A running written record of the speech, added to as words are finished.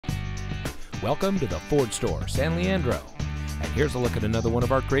Welcome to the Ford Store, San Leandro. And here's a look at another one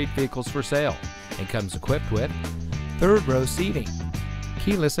of our great vehicles for sale. It comes equipped with third row seating,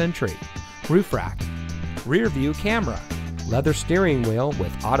 keyless entry, roof rack, rear view camera, leather steering wheel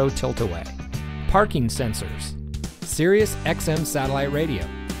with auto tilt-away, parking sensors, Sirius XM satellite radio,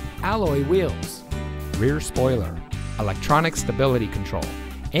 alloy wheels, rear spoiler, electronic stability control,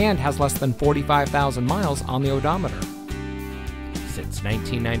 and has less than 45,000 miles on the odometer. Since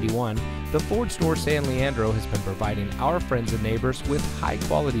 1991, the Ford Store San Leandro has been providing our friends and neighbors with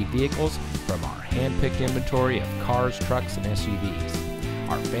high-quality vehicles from our hand-picked inventory of cars, trucks, and SUVs.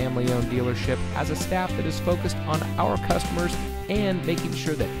 Our family-owned dealership has a staff that is focused on our customers and making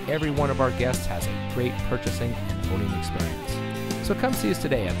sure that every one of our guests has a great purchasing and owning experience. So come see us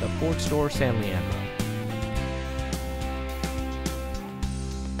today at the Ford Store San Leandro.